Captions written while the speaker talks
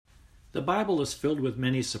The Bible is filled with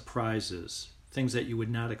many surprises, things that you would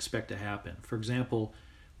not expect to happen. For example,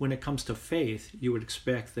 when it comes to faith, you would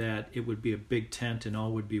expect that it would be a big tent and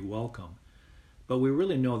all would be welcome. But we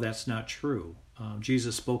really know that's not true.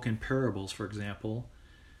 Jesus spoke in parables, for example,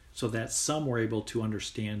 so that some were able to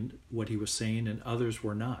understand what he was saying and others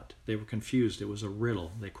were not. They were confused. It was a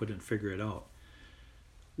riddle. They couldn't figure it out.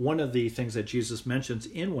 One of the things that Jesus mentions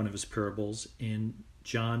in one of his parables in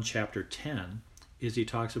John chapter 10 is he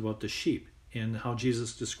talks about the sheep. And how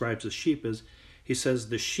Jesus describes the sheep is, he says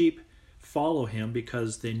the sheep follow him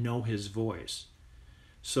because they know his voice.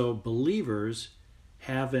 So believers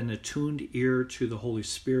have an attuned ear to the Holy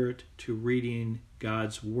Spirit, to reading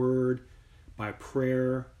God's word. By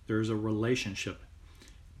prayer, there's a relationship.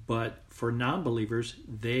 But for non-believers,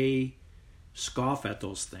 they scoff at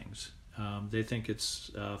those things. They think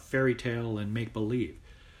it's fairy tale and make-believe.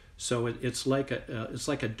 So it's like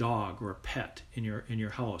a dog or a pet in your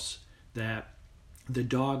house, that the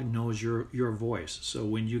dog knows your voice. So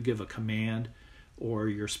when you give a command or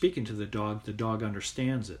you're speaking to the dog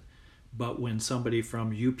understands it. But when somebody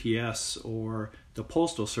from UPS or the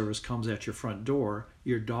Postal Service comes at your front door,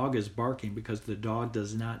 your dog is barking because the dog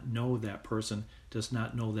does not know that person, does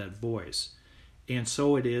not know that voice. And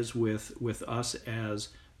so it is with us as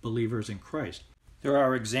believers in Christ. There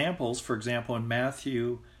are examples, for example, in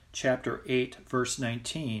Matthew chapter 8, verse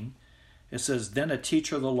 19, it says, "Then a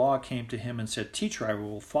teacher of the law came to him and said, 'Teacher, I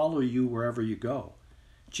will follow you wherever you go.'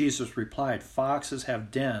 Jesus replied, 'Foxes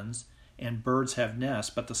have dens and birds have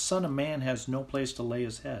nests, but the Son of Man has no place to lay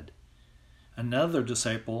his head.' Another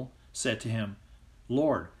disciple said to him,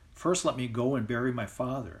 'Lord, first let me go and bury my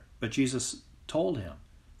father.' But Jesus told him,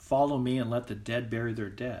 'Follow me and let the dead bury their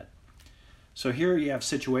dead.'" So here you have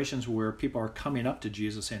situations where people are coming up to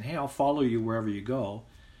Jesus saying, "Hey, I'll follow you wherever you go."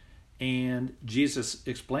 And Jesus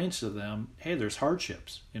explains to them, "Hey, there's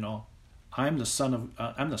hardships. I'm the son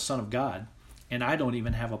of God, and I don't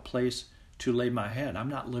even have a place to lay my head. I'm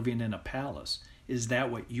not living in a palace. Is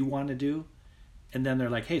that what you want to do?" And then they're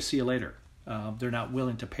like, "Hey, see you later." They're not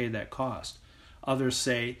willing to pay that cost. Others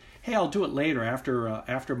say, "Hey, I'll do it later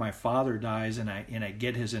after my father dies and I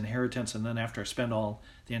get his inheritance, and then after I spend all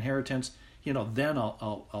the inheritance, then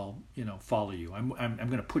I'll follow you. I'm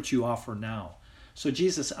going to put you off for now." So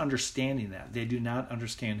Jesus understanding that. They do not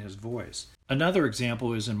understand his voice. Another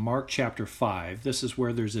example is in Mark chapter 5. This is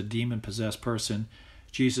where there's a demon-possessed person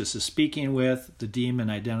Jesus is speaking with. The demon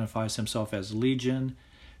identifies himself as Legion.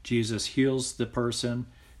 Jesus heals the person.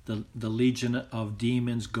 The legion of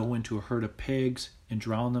demons go into a herd of pigs and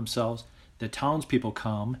drown themselves. The townspeople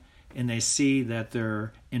come and they see that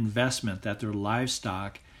their investment, that their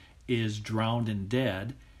livestock is drowned and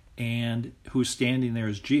dead, and who's standing there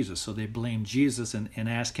is Jesus. So they blame Jesus and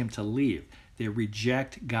ask him to leave. They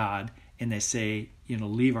reject God and they say,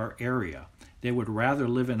 leave our area. They would rather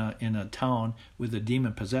live in a town with a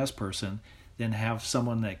demon-possessed person than have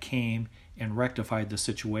someone that came and rectified the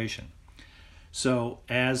situation. So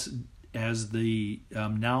as the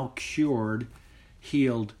now cured,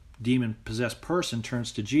 healed, demon-possessed person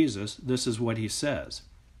turns to Jesus, this is what he says.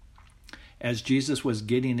 As Jesus was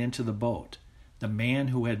getting into the boat, the man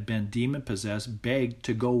who had been demon-possessed begged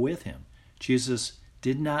to go with him. Jesus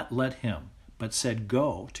did not let him, but said,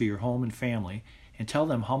 "Go to your home and family and tell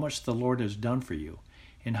them how much the Lord has done for you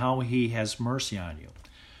and how he has mercy on you."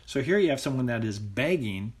 So here you have someone that is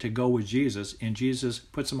begging to go with Jesus, and Jesus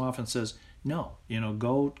puts him off and says, "No,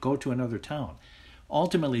 go to another town."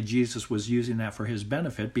 Ultimately, Jesus was using that for his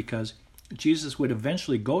benefit because Jesus would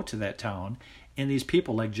eventually go to that town, and these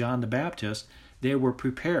people like John the Baptist, they were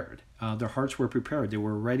prepared. Their hearts were prepared. They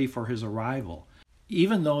were ready for his arrival.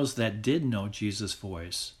 Even those that did know Jesus'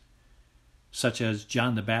 voice, such as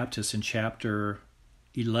John the Baptist in chapter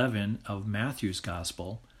 11 of Matthew's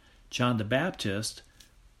Gospel, John the Baptist,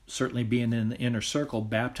 certainly being in the inner circle,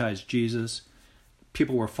 baptized Jesus.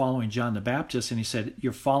 People were following John the Baptist, and he said,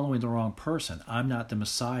 "You're following the wrong person. I'm not the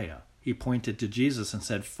Messiah." He pointed to Jesus and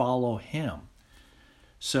said, "Follow him."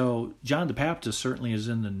 So John the Baptist certainly is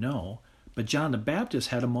in the know, but John the Baptist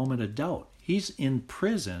had a moment of doubt. He's in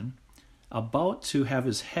prison, about to have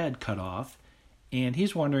his head cut off, and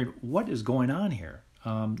he's wondering, what is going on here?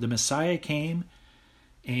 The Messiah came,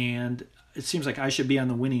 and it seems like I should be on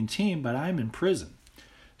the winning team, but I'm in prison.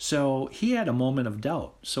 So he had a moment of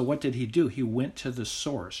doubt. So what did he do? He went to the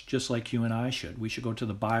source, just like you and I should. We should go to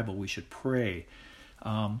the Bible. We should pray.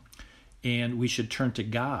 And we should turn to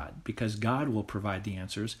God, because God will provide the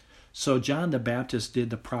answers. So John the Baptist did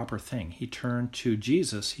the proper thing. He turned to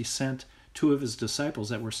Jesus. He sent two of his disciples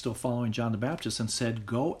that were still following John the Baptist and said,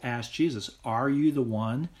 "Go ask Jesus, are you the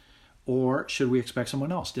one, or should we expect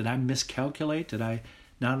someone else? Did I miscalculate? Did I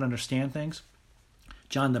not understand things?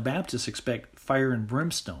 John the Baptist expected fire and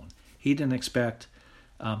brimstone. He didn't expect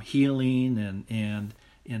healing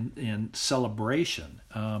and celebration.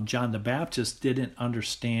 John the Baptist didn't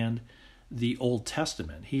understand the Old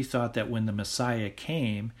Testament. He thought that when the Messiah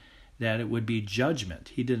came, that it would be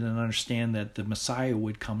judgment. He didn't understand that the Messiah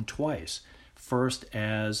would come twice, first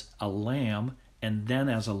as a lamb and then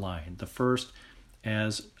as a lion. The first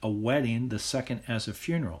as a wedding, the second as a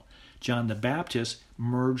funeral. John the Baptist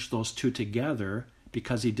merged those two together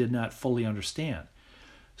because he did not fully understand.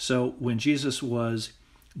 So when Jesus was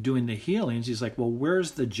doing the healings, he's like, well,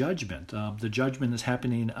 where's the judgment? The judgment is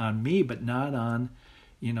happening on me, but not on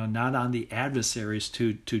the adversaries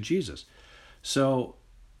to Jesus. So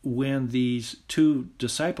when these two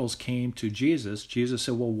disciples came to Jesus, Jesus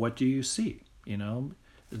said, well, what do you see?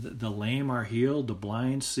 The lame are healed, the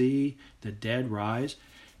blind see, the dead rise.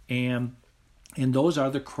 And those are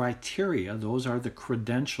the criteria, those are the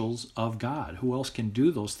credentials of God. Who else can do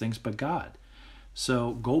those things but God?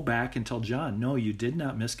 So go back and tell John, no, you did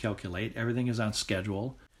not miscalculate. Everything is on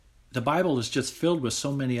schedule. The Bible is just filled with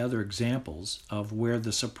so many other examples of where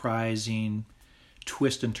the surprising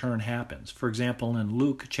twist and turn happens. For example, in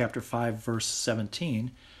Luke chapter 5, verse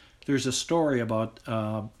 17, there's a story about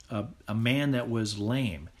a man that was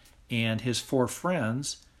lame, and his 4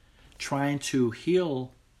 friends, trying to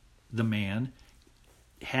heal the man,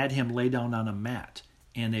 had him lay down on a mat.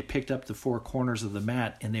 And they picked up the 4 corners of the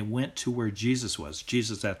mat and they went to where Jesus was.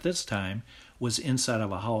 Jesus at this time was inside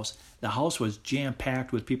of a house. The house was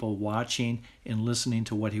jam-packed with people watching and listening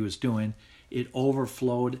to what he was doing. It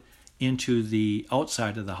overflowed into the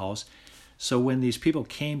outside of the house. So when these people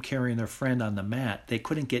came carrying their friend on the mat, they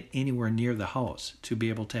couldn't get anywhere near the house to be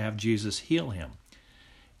able to have Jesus heal him.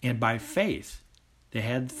 And by faith, they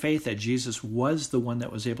had faith that Jesus was the one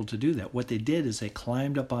that was able to do that. What they did is they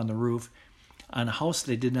climbed up on the roof on a house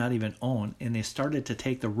they did not even own, and they started to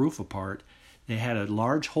take the roof apart. They had a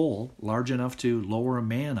large hole, large enough to lower a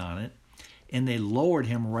man on it, and they lowered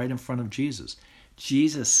him right in front of Jesus.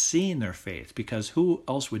 Jesus seeing their faith, because who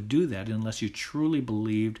else would do that unless you truly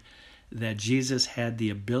believed that Jesus had the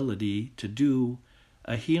ability to do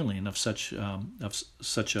a healing of such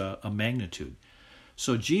a magnitude.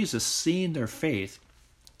 So Jesus, seeing their faith,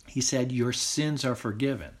 he said, your sins are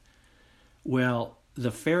forgiven. Well,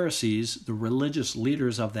 the Pharisees, the religious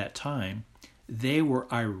leaders of that time, they were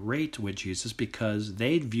irate with Jesus because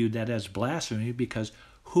they viewed that as blasphemy, because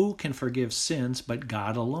who can forgive sins but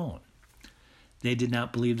God alone? They did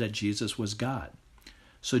not believe that Jesus was God.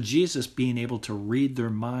 So Jesus, being able to read their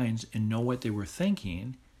minds and know what they were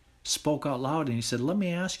thinking, spoke out loud and he said, let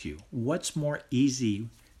me ask you, what's more easy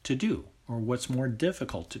to do or what's more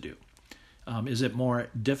difficult to do? Is it more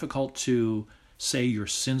difficult to say your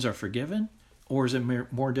sins are forgiven? Or is it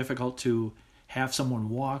more difficult to have someone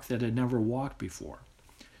walk that had never walked before?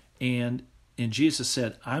 And Jesus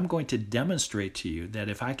said, I'm going to demonstrate to you that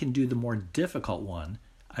if I can do the more difficult one,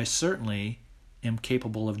 I certainly am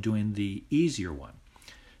capable of doing the easier one.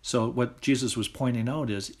 So what Jesus was pointing out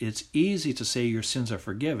is it's easy to say your sins are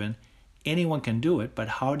forgiven. Anyone can do it, but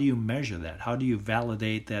how do you measure that? How do you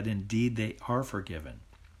validate that indeed they are forgiven?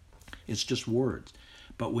 It's just words.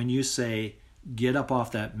 But when you say, get up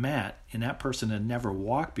off that mat, and that person had never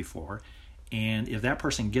walked before, and if that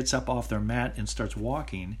person gets up off their mat and starts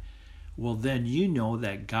walking, well, then you know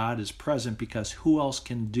that God is present, because who else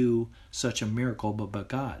can do such a miracle but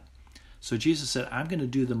God? So Jesus said, I'm going to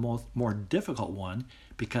do the more difficult one,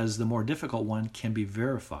 because the more difficult one can be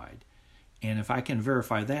verified. And if I can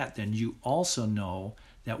verify that, then you also know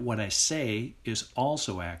that what I say is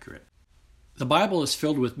also accurate. The Bible is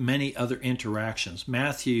filled with many other interactions.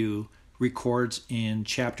 Matthew records in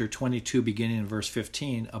chapter 22, beginning in verse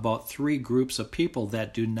 15, about 3 groups of people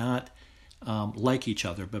that do not like each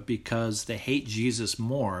other, but because they hate Jesus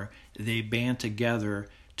more, they band together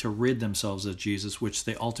to rid themselves of Jesus, which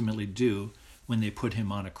they ultimately do when they put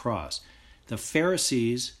him on a cross. The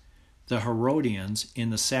Pharisees, the Herodians,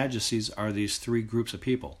 and the Sadducees are these 3 groups of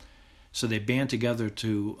people. So they band together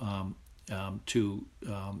to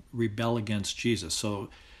rebel against Jesus.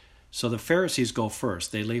 So the Pharisees go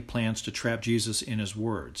first. They lay plans to trap Jesus in his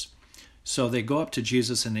words. So they go up to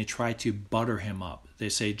Jesus and they try to butter him up. They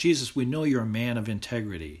say, Jesus, we know you're a man of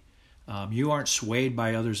integrity. You aren't swayed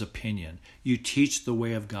by others' opinion. You teach the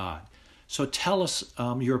way of God. So tell us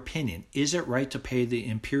your opinion. Is it right to pay the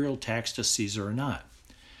imperial tax to Caesar or not?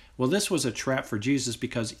 Well, this was a trap for Jesus,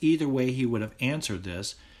 because either way he would have answered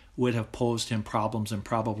this would have posed him problems and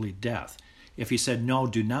probably death. If he said, no,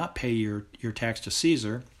 do not pay your tax to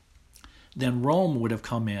Caesar, then Rome would have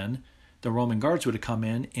come in the Roman guards would have come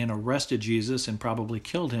in and arrested Jesus and probably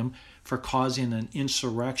killed him for causing an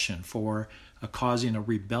insurrection, for causing a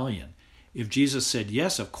rebellion. If Jesus said,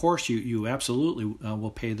 yes, of course you absolutely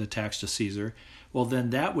will pay the tax to Caesar, well, then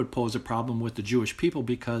that would pose a problem with the Jewish people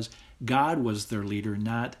because God was their leader,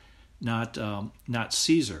 not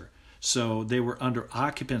Caesar. So they were under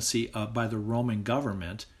occupancy by the Roman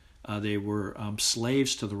government. They were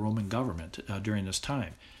slaves to the Roman government during this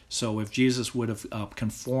time. So if Jesus would have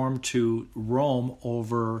conformed to Rome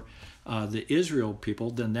over the Israel people,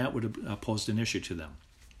 then that would have posed an issue to them.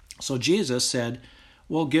 So Jesus said,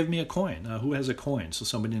 well, give me a coin. Who has a coin? So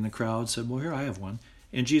somebody in the crowd said, well, here, I have one.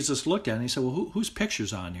 And Jesus looked at it and he said, well, whose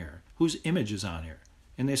picture's on here? Whose image is on here?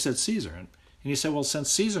 And they said, Caesar. And he said, well,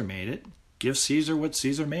 since Caesar made it, give Caesar what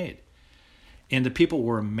Caesar made. And the people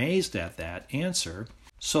were amazed at that answer.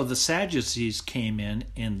 So the Sadducees came in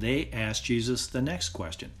and they asked Jesus the next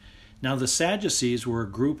question. Now the Sadducees were a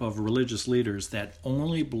group of religious leaders that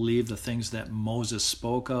only believed the things that Moses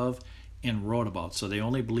spoke of and wrote about. So they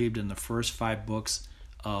only believed in the first 5 books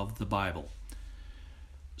of the Bible.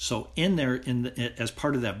 So as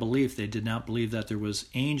part of that belief, they did not believe that there was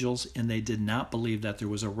angels, and they did not believe that there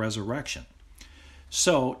was a resurrection.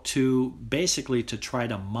 So to try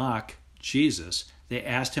to mock Jesus, they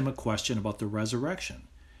asked him a question about the resurrection.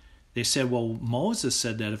 They said, well, Moses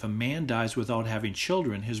said that if a man dies without having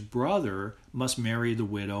children, his brother must marry the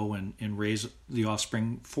widow and raise the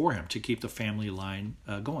offspring for him to keep the family line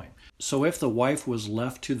going. So if the wife was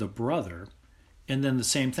left to the brother, and then the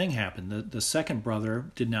same thing happened, the second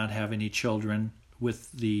brother did not have any children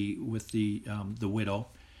with the widow,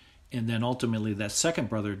 and then ultimately that second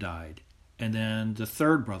brother died, and then the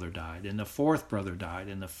third brother died, and the fourth brother died,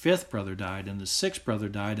 and the fifth brother died, and the sixth brother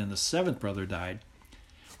died, and the seventh brother died.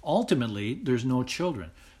 Ultimately, there's no children.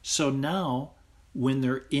 So now, when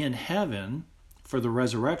they're in heaven for the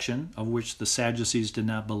resurrection, of which the Sadducees did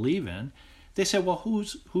not believe in, they said, well,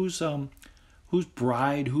 whose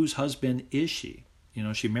bride, whose husband is she?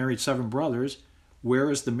 She married 7 brothers. Where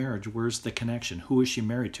is the marriage? Where's the connection? Who is she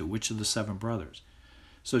married to? Which of the 7 brothers?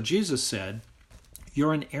 So Jesus said,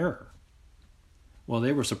 you're in error. Well,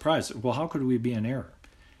 they were surprised. Well, how could we be in error?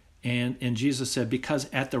 And Jesus said, because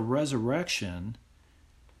at the resurrection,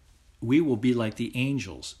 we will be like the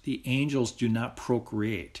angels. The angels do not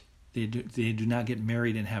procreate. They do not get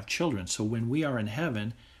married and have children. So when we are in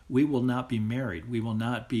heaven, we will not be married. We will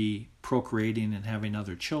not be procreating and having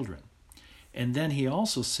other children. And then he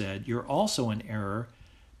also said, you're also in error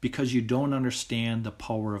because you don't understand the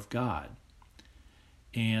power of God.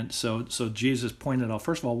 And so Jesus pointed out,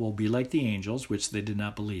 first of all, we'll be like the angels, which they did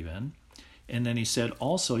not believe in. And then he said,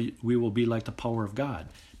 also, we will be like the power of God,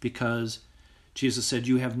 because Jesus said,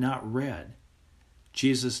 you have not read.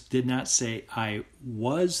 Jesus did not say, I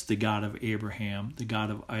was the God of Abraham, the God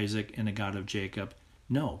of Isaac, and the God of Jacob.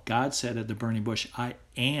 No, God said at the burning bush, I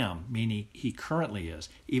am, meaning he currently is.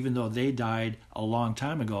 Even though they died a long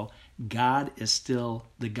time ago, God is still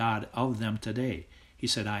the God of them today. He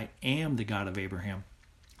said, I am the God of Abraham,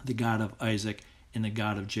 the God of Isaac, and the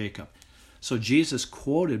God of Jacob. So Jesus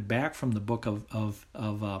quoted back from the book of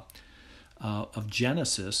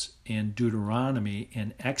Genesis and Deuteronomy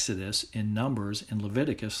and Exodus and Numbers and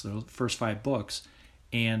Leviticus, the first 5 books,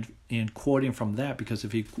 and quoting from that, because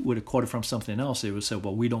if he would have quoted from something else, they would say,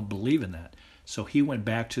 well, we don't believe in that. So he went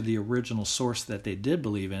back to the original source that they did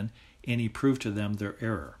believe in, and he proved to them their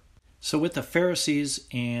error. So with the Pharisees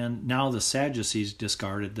and now the Sadducees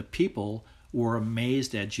discarded, the people were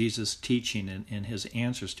amazed at Jesus' teaching and his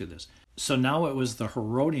answers to this. So now it was the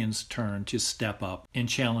Herodians' turn to step up and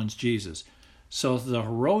challenge Jesus. So the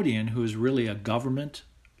Herodian, who is really a government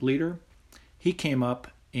leader, he came up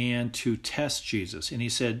and to test Jesus. And he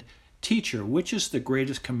said, Teacher, which is the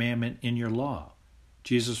greatest commandment in your law?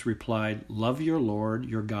 Jesus replied, love your Lord,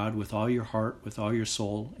 your God, with all your heart, with all your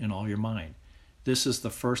soul, and all your mind. This is the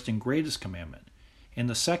first and greatest commandment. And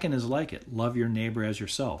the second is like it, love your neighbor as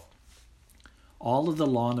yourself. All of the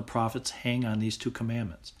law and the prophets hang on these 2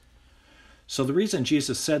 commandments. So the reason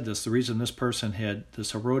Jesus said this, the reason this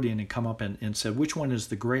Herodian had come up and said, which one is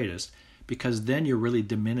the greatest? Because then you're really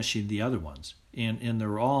diminishing the other ones. And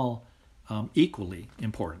they're all equally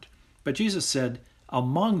important. But Jesus said,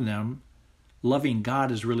 among them, loving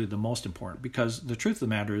God is really the most important. Because the truth of the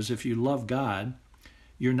matter is, if you love God,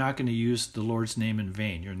 you're not going to use the Lord's name in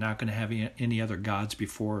vain. You're not going to have any other gods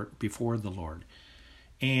before the Lord.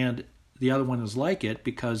 And the other one is like it,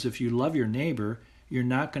 because if you love your neighbor, you're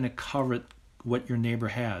not going to covet what your neighbor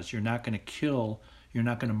has. You're not going to kill. You're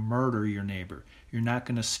not going to murder your neighbor. You're not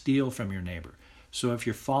going to steal from your neighbor. So if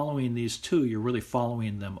you're following these 2, you're really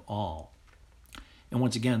following them all. And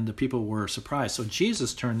once again, the people were surprised. So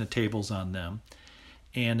Jesus turned the tables on them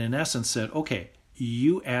and in essence said, okay,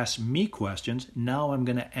 you asked me questions. Now I'm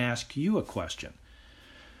going to ask you a question.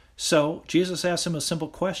 So Jesus asked him a simple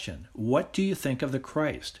question. What do you think of the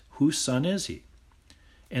Christ? Whose son is he?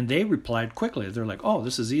 And they replied quickly. They're like, oh,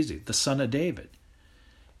 this is easy. The son of David.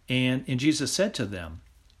 And Jesus said to them,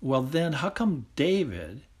 well, then how come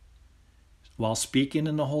David, while speaking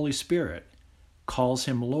in the Holy Spirit, calls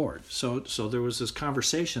him Lord? So there was this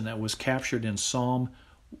conversation that was captured in Psalm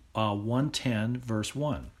 110, verse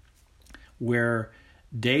 1, where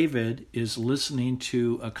David is listening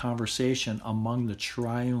to a conversation among the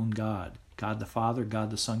triune God, God the Father, God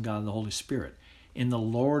the Son, God the Holy Spirit. And the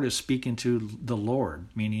Lord is speaking to the Lord,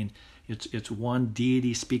 meaning it's one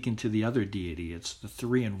deity speaking to the other deity. It's the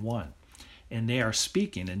three in one. And they are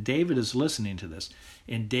speaking, and David is listening to this.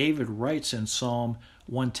 And David writes in Psalm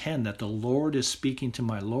 110 that the Lord is speaking to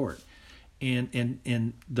my Lord.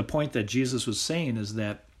 And the point that Jesus was saying is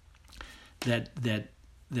that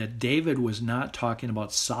David was not talking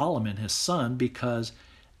about Solomon, his son, because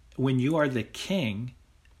when you are the king,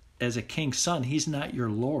 as a king's son, he's not your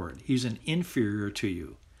Lord. He's an inferior to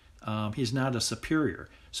you. He's not a superior.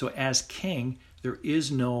 So as king, there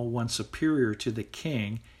is no one superior to the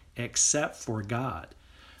king except for God.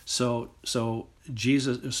 So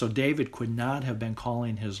David could not have been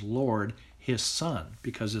calling his Lord his son,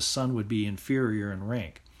 because his son would be inferior in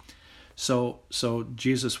rank. So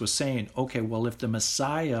Jesus was saying, okay, well, if the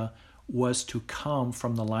Messiah was to come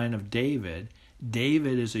from the line of David,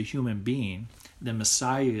 David is a human being, the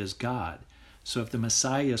Messiah is God. So if the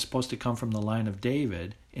Messiah is supposed to come from the line of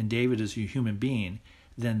David, and David is a human being,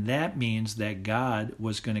 then that means that God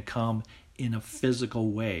was going to come in a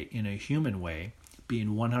physical way, in a human way, being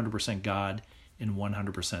 100% God and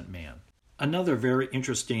 100% man. Another very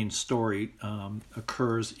interesting story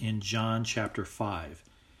occurs in John chapter 5.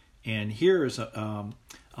 And here is a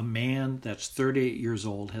man that's 38 years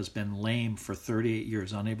old, has been lame for 38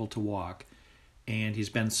 years, unable to walk, and he's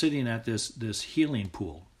been sitting at this healing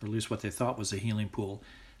pool, or at least what they thought was a healing pool,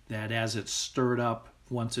 that as it stirred up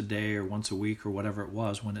once a day or once a week or whatever it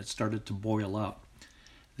was, when it started to boil up,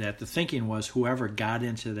 that the thinking was whoever got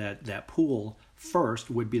into that pool first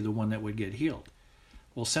would be the one that would get healed.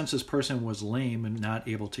 Well, since this person was lame and not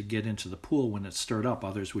able to get into the pool when it stirred up,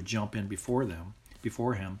 others would jump in before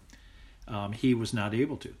him. He was not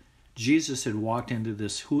able to. Jesus had walked into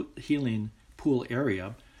this healing pool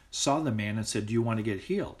area, saw the man and said, do you want to get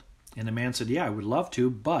healed? And the man said, yeah, I would love to,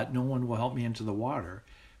 but no one will help me into the water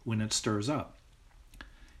when it stirs up.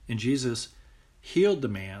 And Jesus healed the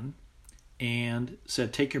man and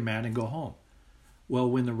said, take your mat and go home. Well,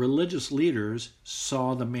 when the religious leaders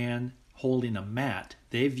saw the man holding a mat,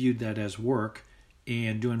 they viewed that as work,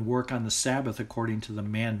 and doing work on the Sabbath according to the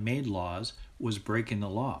man-made laws was breaking the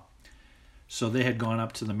law. So they had gone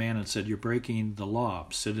up to the man and said, you're breaking the law,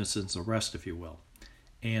 citizen's arrest, if you will.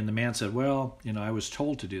 And the man said, well, I was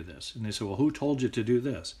told to do this. And they said, well, who told you to do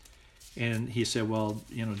this? And he said, well,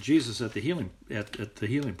 Jesus at the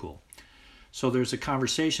healing pool. So there's a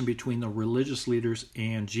conversation between the religious leaders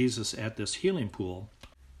and Jesus at this healing pool,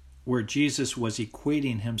 where Jesus was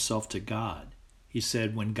equating himself to God. He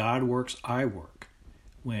said, when God works, I work.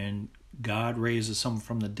 When God raises someone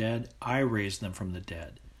from the dead, I raise them from the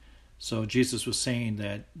dead. So Jesus was saying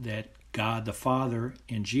that God the Father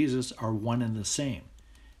and Jesus are one and the same.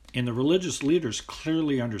 And the religious leaders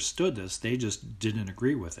clearly understood this. They just didn't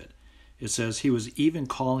agree with it. It says he was even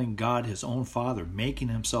calling God his own Father, making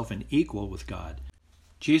himself an equal with God.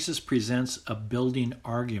 Jesus presents a building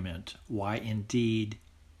argument why indeed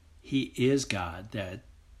he is God, that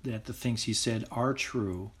the things he said are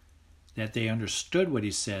true, that they understood what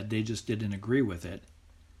he said, they just didn't agree with it,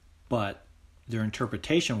 but their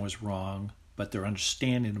interpretation was wrong, but their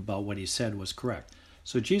understanding about what he said was correct.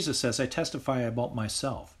 So Jesus says, I testify about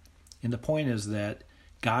myself. And the point is that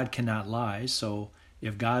God cannot lie, so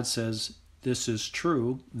if God says this is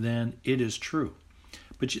true, then it is true.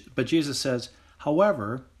 But Jesus says,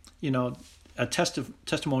 however, a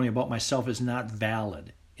testimony about myself is not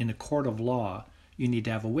valid. In a court of law, you need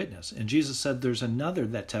to have a witness. And Jesus said there's another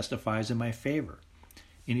that testifies in my favor.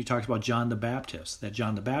 And he talks about John the Baptist, that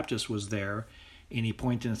John the Baptist was there, and he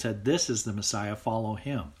pointed and said, this is the Messiah, follow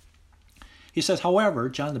him. He says, however,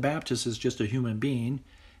 John the Baptist is just a human being,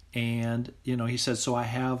 and he says, so I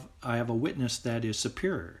have a witness that is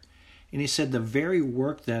superior. And he said the very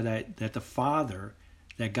work that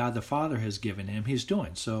God the Father has given him, he's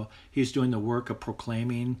doing. So he's doing the work of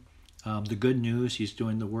proclaiming the good news. He's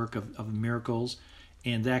doing the work of miracles,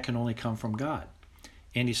 and that can only come from God.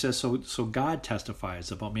 And he says, so God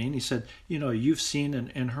testifies about me. And he said, you've seen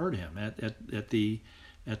and heard him at the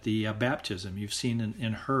baptism. You've seen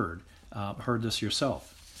and heard this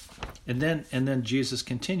yourself. And then Jesus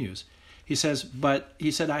continues. He says, but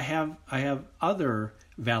he said, I have other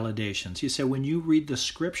validations. He said, when you read the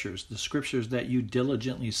scriptures that you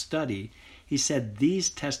diligently study, he said, these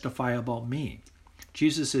testify about me.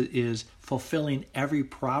 Jesus is fulfilling every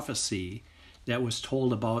prophecy that was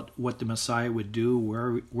told about what the Messiah would do,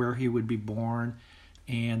 where he would be born,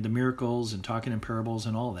 and the miracles and talking in parables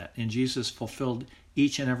and all that. And Jesus fulfilled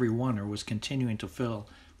each and every one, or was continuing to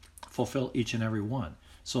fulfill each and every one.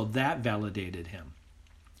 So that validated him.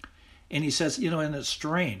 And he says, and it's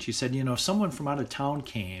strange. He said, if someone from out of town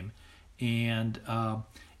came and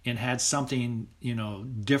had something,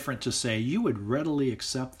 different to say, you would readily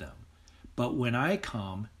accept them. But when I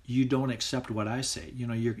come, you don't accept what I say.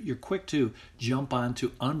 You're quick to jump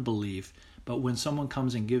onto unbelief, but when someone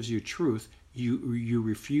comes and gives you truth, you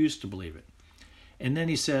refuse to believe it. And then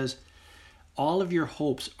he says, all of your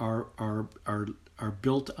hopes are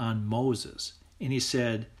built on Moses. And he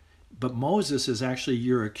said, but Moses is actually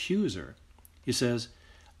your accuser. He says,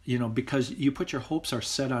 because you put your hopes are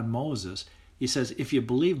set on Moses. He says, if you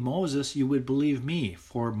believe Moses, you would believe me,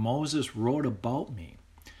 for Moses wrote about me.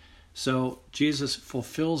 So Jesus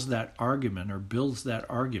fulfills that argument, or builds that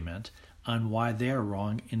argument on why they are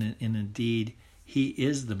wrong, and indeed he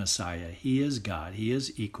is the Messiah. He is God. He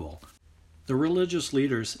is equal. The religious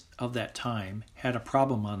leaders of that time had a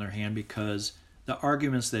problem on their hand because the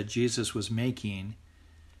arguments that Jesus was making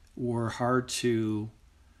were hard to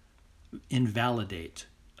invalidate.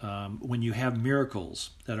 When you have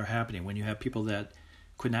miracles that are happening, when you have people that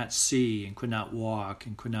could not see and could not walk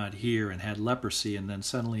and could not hear and had leprosy, and then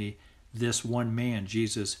suddenly this one man,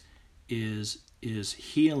 Jesus, is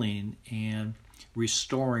healing and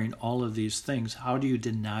restoring all of these things, how do you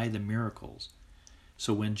deny the miracles?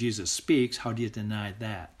 So when Jesus speaks, how do you deny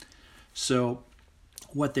that? So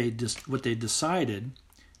what they decided,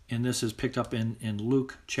 and this is picked up in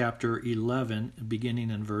Luke chapter 11,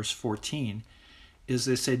 beginning in verse 14, is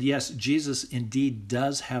they said, yes, Jesus indeed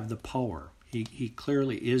does have the power. He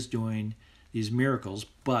clearly is doing these miracles,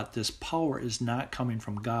 but this power is not coming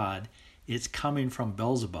from God. It's coming from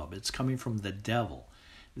Beelzebub. It's coming from the devil.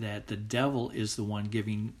 That the devil is the one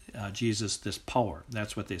giving Jesus this power.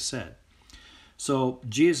 That's what they said. So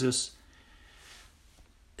Jesus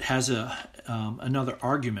has another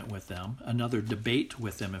argument with them, another debate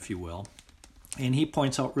with them, if you will, and he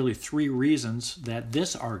points out really three reasons that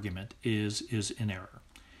this argument is in error.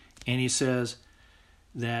 And he says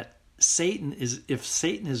that if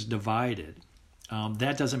Satan is divided,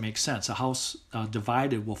 that doesn't make sense. A house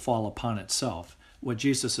divided will fall upon itself. What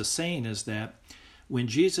Jesus is saying is that when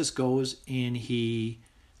Jesus goes and he,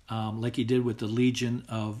 like he did with the legion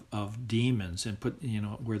of demons and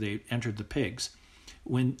where they entered the pigs,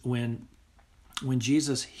 when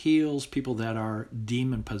Jesus heals people that are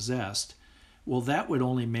demon possessed, well, that would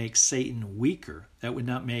only make Satan weaker. That would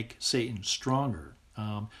not make Satan stronger.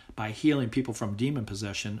 By healing people from demon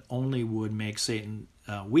possession only would make Satan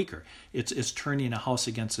weaker. It's turning a house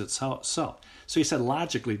against itself. So he said,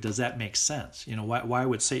 logically, does that make sense? Why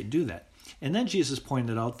would Satan do that? And then Jesus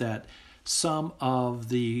pointed out that some of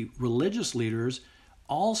the religious leaders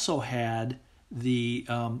also had the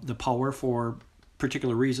power for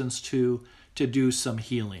particular reasons to do some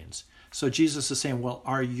healings. So Jesus is saying, well,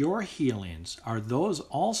 are your healings, are those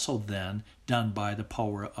also then done by the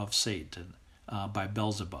power of Satan, by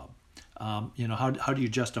Beelzebub? How do you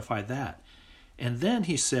justify that? And then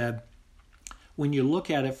he said, when you look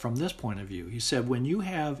at it from this point of view, he said, when you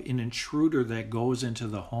have an intruder that goes into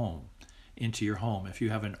your home, if you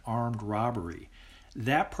have an armed robbery,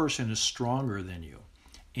 that person is stronger than you.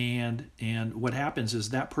 And what happens is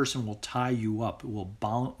that person will tie you up,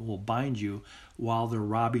 will bind you while they're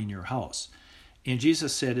robbing your house. And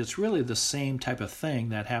Jesus said it's really the same type of thing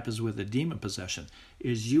that happens with a demon possession,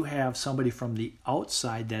 is you have somebody from the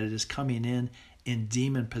outside that is coming in and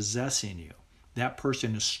demon possessing you. That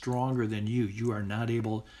person is stronger than you. You are not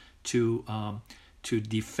able to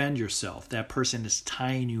defend yourself. That person is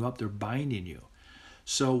tying you up. They're binding you.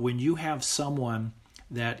 So when you have someone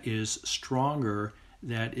that is stronger,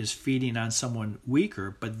 that is feeding on someone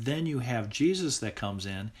weaker, but then you have Jesus that comes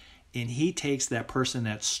in and he takes that person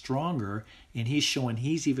that's stronger and he's showing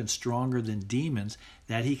he's even stronger than demons,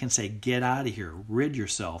 that he can say, get out of here, rid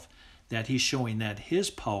yourself, that he's showing that his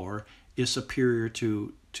power is superior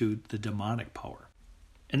to the demonic power.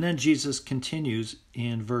 And then Jesus continues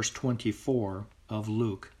in verse 24 of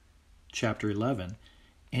Luke chapter 11,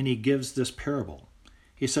 and he gives this parable.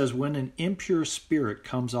 He says, when an impure spirit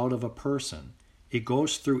comes out of a person, It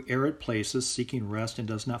goes through arid places seeking rest and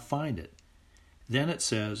does not find it. Then it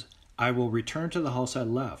says, I will return to the house I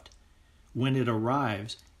left. When it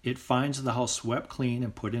arrives, it finds the house swept clean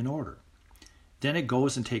and put in order. Then it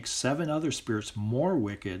goes and takes 7 other spirits more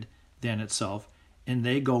wicked than itself, and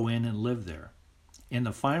they go in and live there. And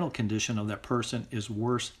the final condition of that person is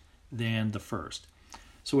worse than the first.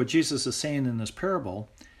 So what Jesus is saying in this parable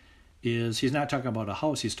is he's not talking about a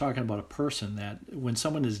house, he's talking about a person, that when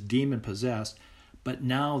someone is demon-possessed, but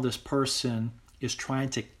now this person is trying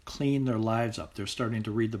to clean their lives up. They're starting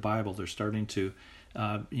to read the Bible. They're starting to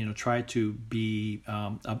try to be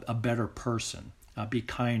a better person, be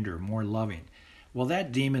kinder, more loving. Well,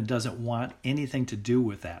 that demon doesn't want anything to do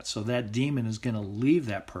with that. So that demon is going to leave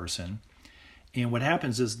that person. And what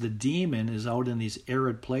happens is the demon is out in these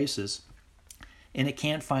arid places, and it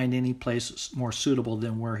can't find any place more suitable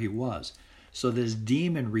than where he was. So this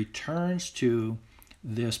demon returns to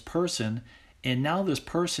this person, and now this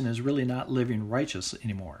person is really not living righteous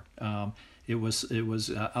anymore. It was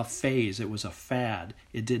a phase. It was a fad.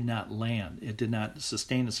 It did not land. It did not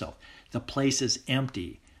sustain itself. The place is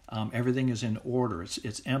empty. Everything is in order.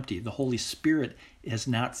 It's empty. The Holy Spirit has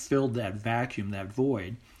not filled that vacuum, that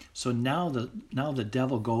void. So now the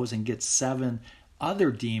devil goes and gets 7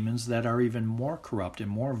 other demons that are even more corrupt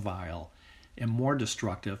and more vile and more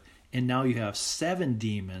destructive. And now you have 7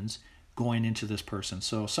 demons going into this person.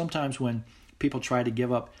 So sometimes when people try to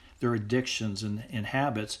give up their addictions and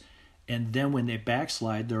habits, and then when they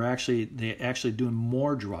backslide, they actually doing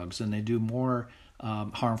more drugs and they do more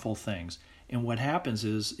harmful things. And what happens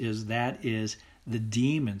is the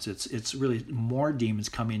demons. It's really more demons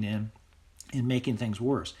coming in and making things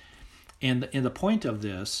worse. And the point of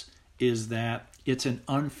this is that it's an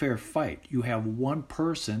unfair fight. You have one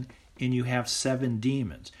person and you have 7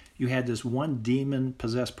 demons. You had this one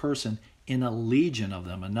demon-possessed person in a legion of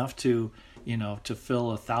them, enough to fill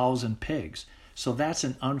 1,000 pigs. So that's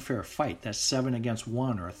an unfair fight. That's 7 against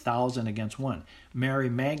 1 or 1,000 against 1. Mary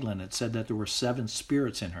Magdalene, it said that there were 7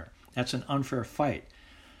 spirits in her. That's an unfair fight.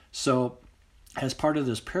 So as part of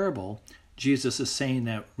this parable, Jesus is saying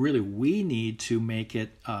that really we need to make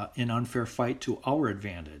it an unfair fight to our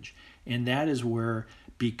advantage. And that is where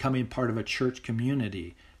becoming part of a church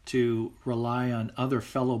community, to rely on other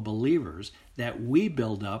fellow believers that we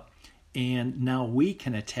build up, and now we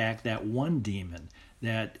can attack that one demon.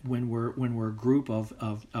 That when we're a group of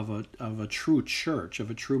a true church, of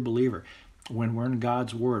a true believer, when we're in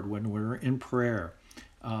God's Word, when we're in prayer,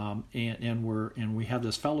 and we have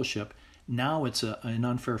this fellowship, now it's an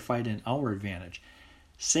unfair fight in our advantage.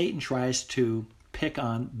 Satan tries to pick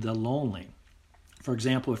on the lonely. For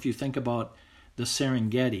example, if you think about the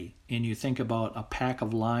Serengeti and you think about a pack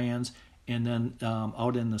of lions, and then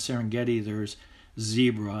out in the Serengeti there's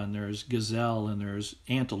zebra and there's gazelle and there's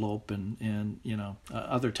antelope and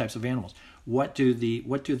other types of animals. What do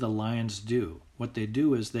the lions do? What they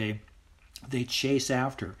do is they chase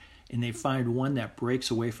after, and they find one that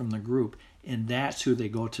breaks away from the group, and that's who they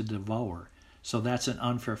go to devour. So that's an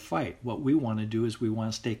unfair fight. What we want to do is we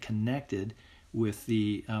want to stay connected with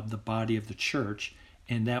the body of the church,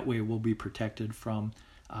 and that way we'll be protected from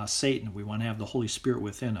Satan. We want to have the Holy Spirit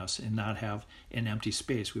within us and not have an empty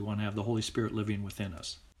space. We want to have the Holy Spirit living within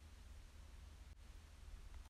us.